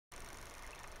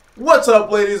What's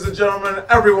up, ladies and gentlemen,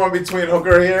 everyone between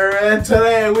Hooker here, and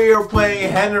today we are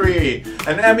playing Henry,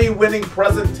 an Emmy-winning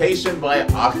presentation by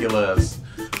Oculus.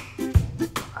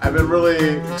 I've been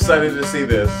really excited to see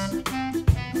this.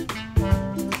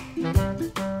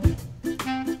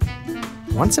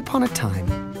 Once upon a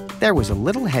time, there was a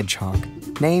little hedgehog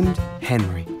named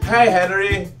Henry. Hey,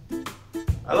 Henry.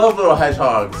 I love little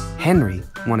hedgehogs. Henry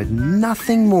wanted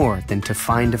nothing more than to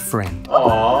find a friend.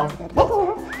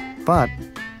 Aww. But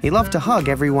he loved to hug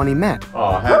everyone he met.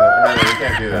 Oh, Henry, you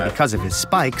can't do that. Because of his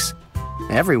spikes,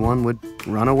 everyone would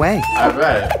run away. I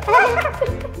bet.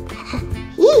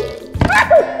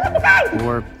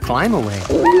 Or climb away.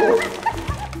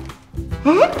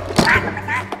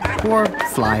 Or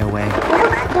fly away.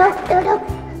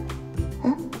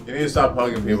 You need to stop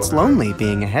hugging people. It's lonely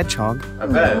being a hedgehog. I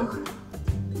bet.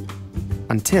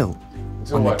 Until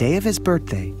on what? the day of his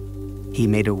birthday, he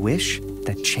made a wish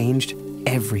that changed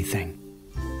everything.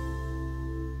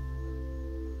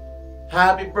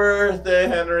 Happy birthday,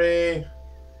 Henry.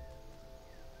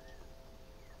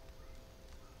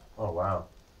 Oh, wow.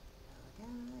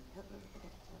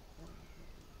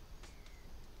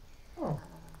 Oh.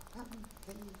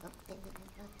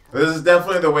 This is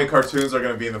definitely the way cartoons are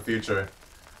going to be in the future.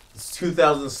 It's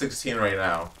 2016 right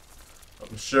now.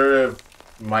 I'm sure if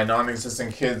my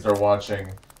non-existent kids are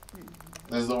watching,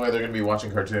 this is the way they're going to be watching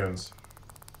cartoons.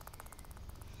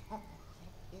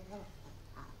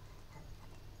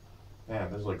 Man,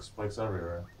 there's like spikes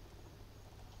everywhere.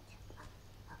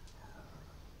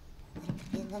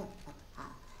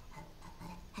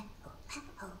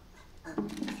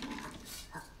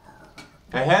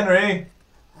 Hey, Henry!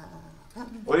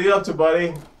 What are you up to,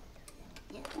 buddy?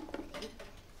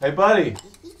 Hey, buddy!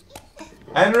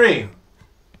 Henry!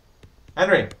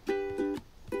 Henry!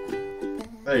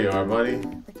 There you are, buddy.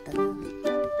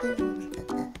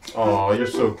 Oh, you're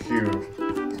so cute.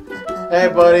 Hey,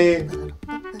 buddy!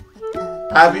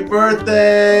 Happy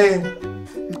birthday!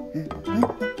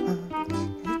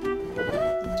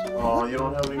 Oh, you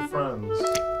don't have any friends.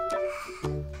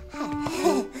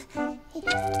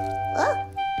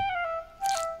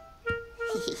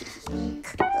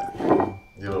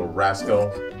 You little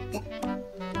rascal.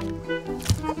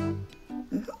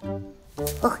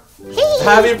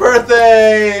 Happy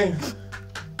birthday!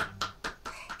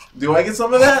 Do I get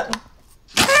some of that?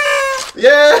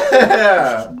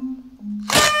 Yeah!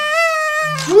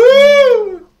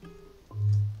 Woo!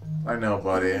 I know,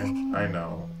 buddy. I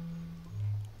know.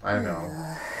 I know.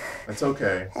 It's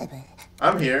okay.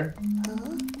 I'm here.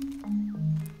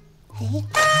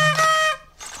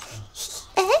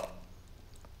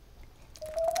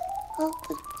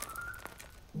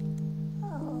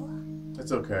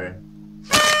 It's okay.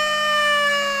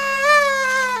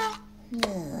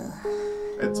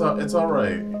 It's all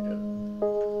right.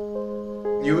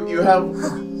 You have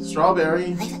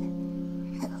strawberry.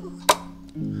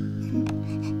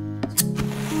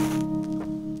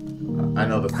 I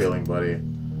know the feeling, buddy.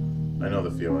 I know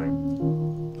the feeling.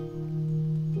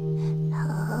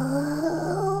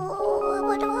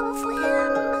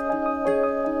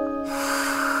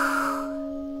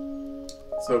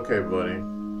 It's okay, buddy.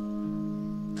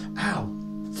 Ow!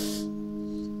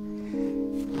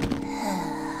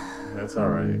 That's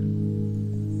alright.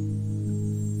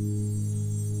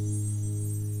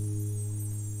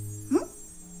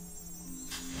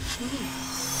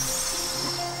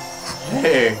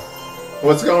 Hey!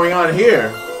 What's going on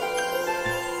here?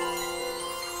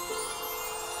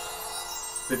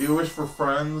 Did you wish for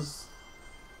friends?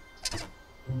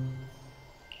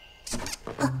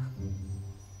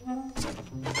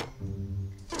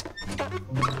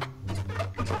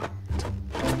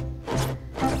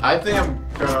 I think I'm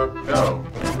gonna go.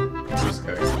 Just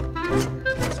kidding.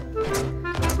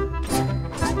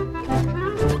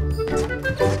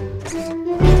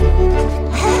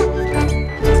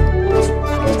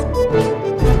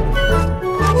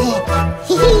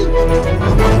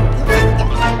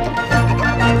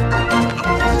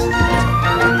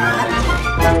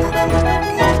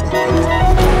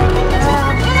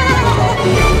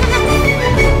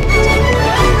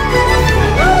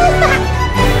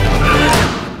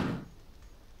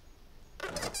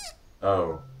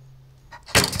 Oh.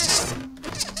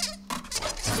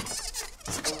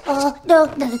 No.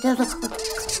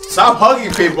 Stop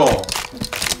hugging people!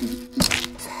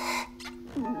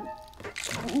 No.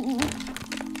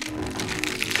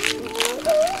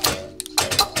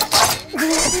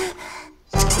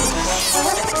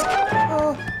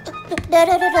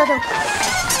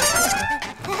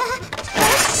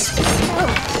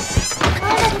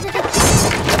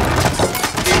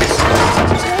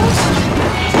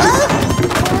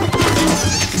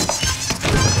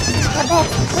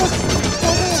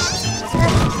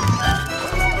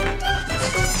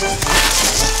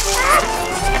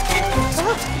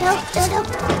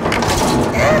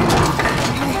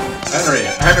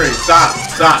 Henry, stop,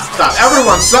 stop, stop.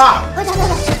 Everyone, stop!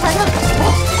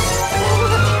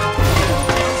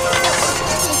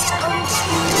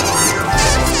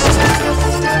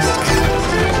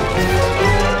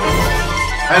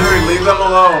 Henry, leave them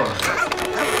alone.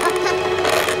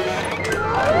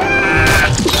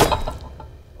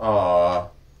 Aw,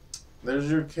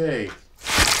 there's your cake.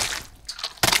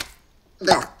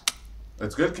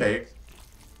 It's good cake.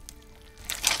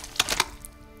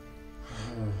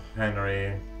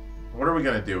 Henry, what are we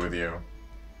gonna do with you?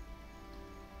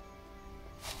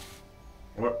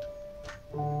 What?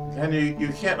 Henry, you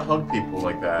can't hug people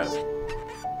like that.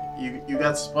 You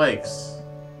got spikes.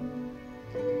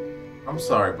 I'm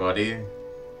sorry, buddy.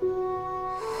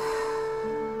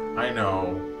 I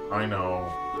know. I know.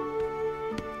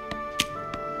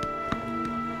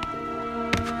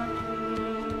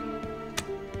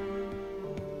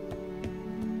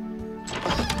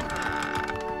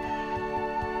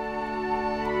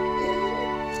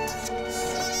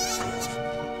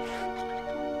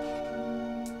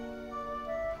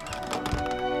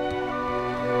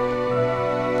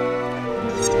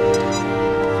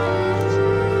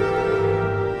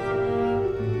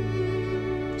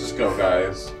 Just go,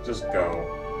 guys. Just go.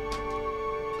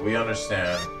 We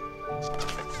understand.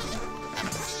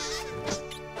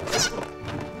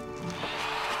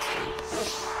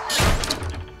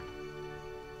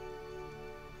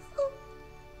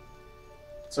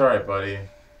 It's alright, buddy.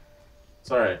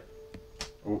 It's alright.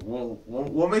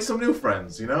 We'll make some new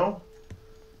friends, you know?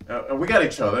 And we got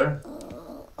each other.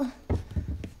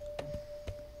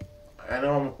 I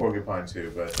know I'm a porcupine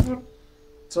too, but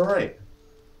it's alright.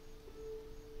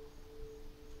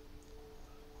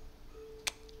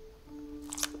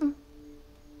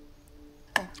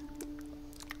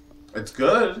 It's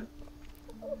good.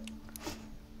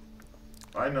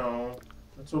 I know.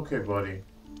 It's okay, buddy.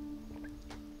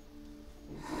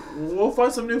 We'll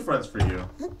find some new friends for you.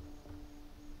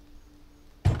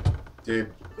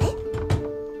 Dude.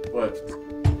 What?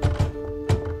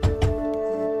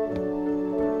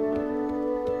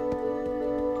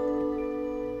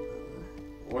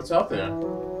 What's out there?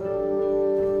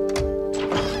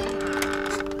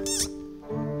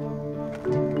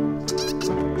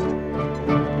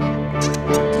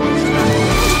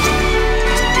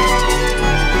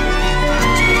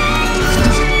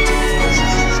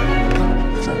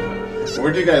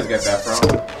 Where'd you guys get that from?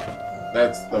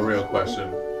 That's the real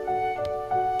question.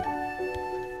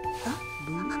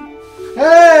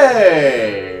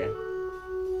 Hey!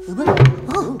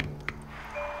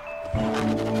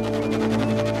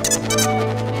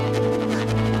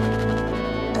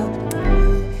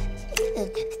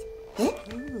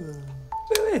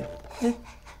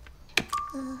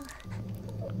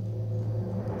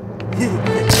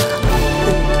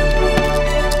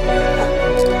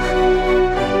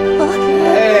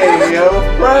 Hey, you have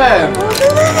a friend!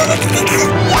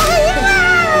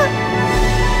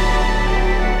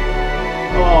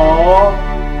 Aww.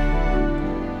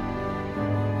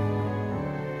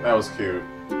 That was cute.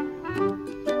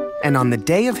 And on the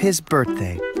day of his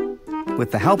birthday,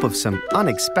 with the help of some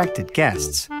unexpected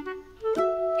guests,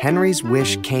 Henry's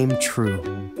wish came true.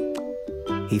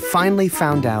 He finally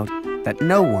found out that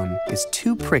no one is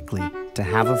too prickly to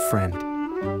have a friend.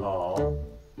 Aww.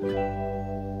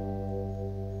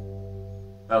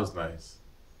 That was nice.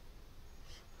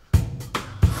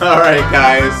 Alright,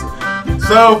 guys.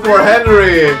 So for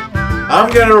Henry, I'm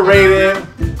gonna rate it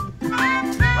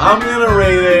a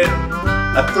 3.2.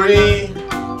 A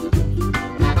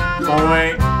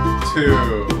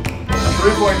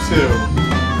 3.2.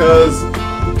 Because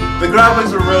the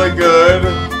graphics were really good.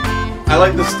 I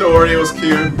like the story, it was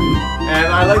cute. And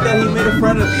I like that he made a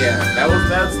friend at the end.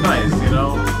 That's nice, you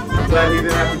know? I'm glad he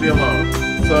didn't have to be alone.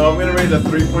 So I'm gonna rate it a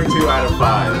 3.2 out of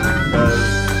 5. Because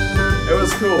it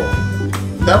was cool.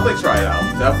 Definitely try it out.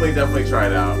 Definitely try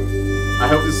it out. I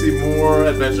hope to see more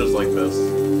adventures like this.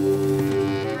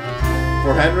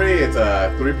 For Henry, it's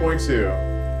a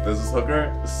 3.2. This is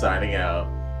Hooker, signing out.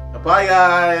 Bye,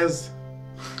 guys!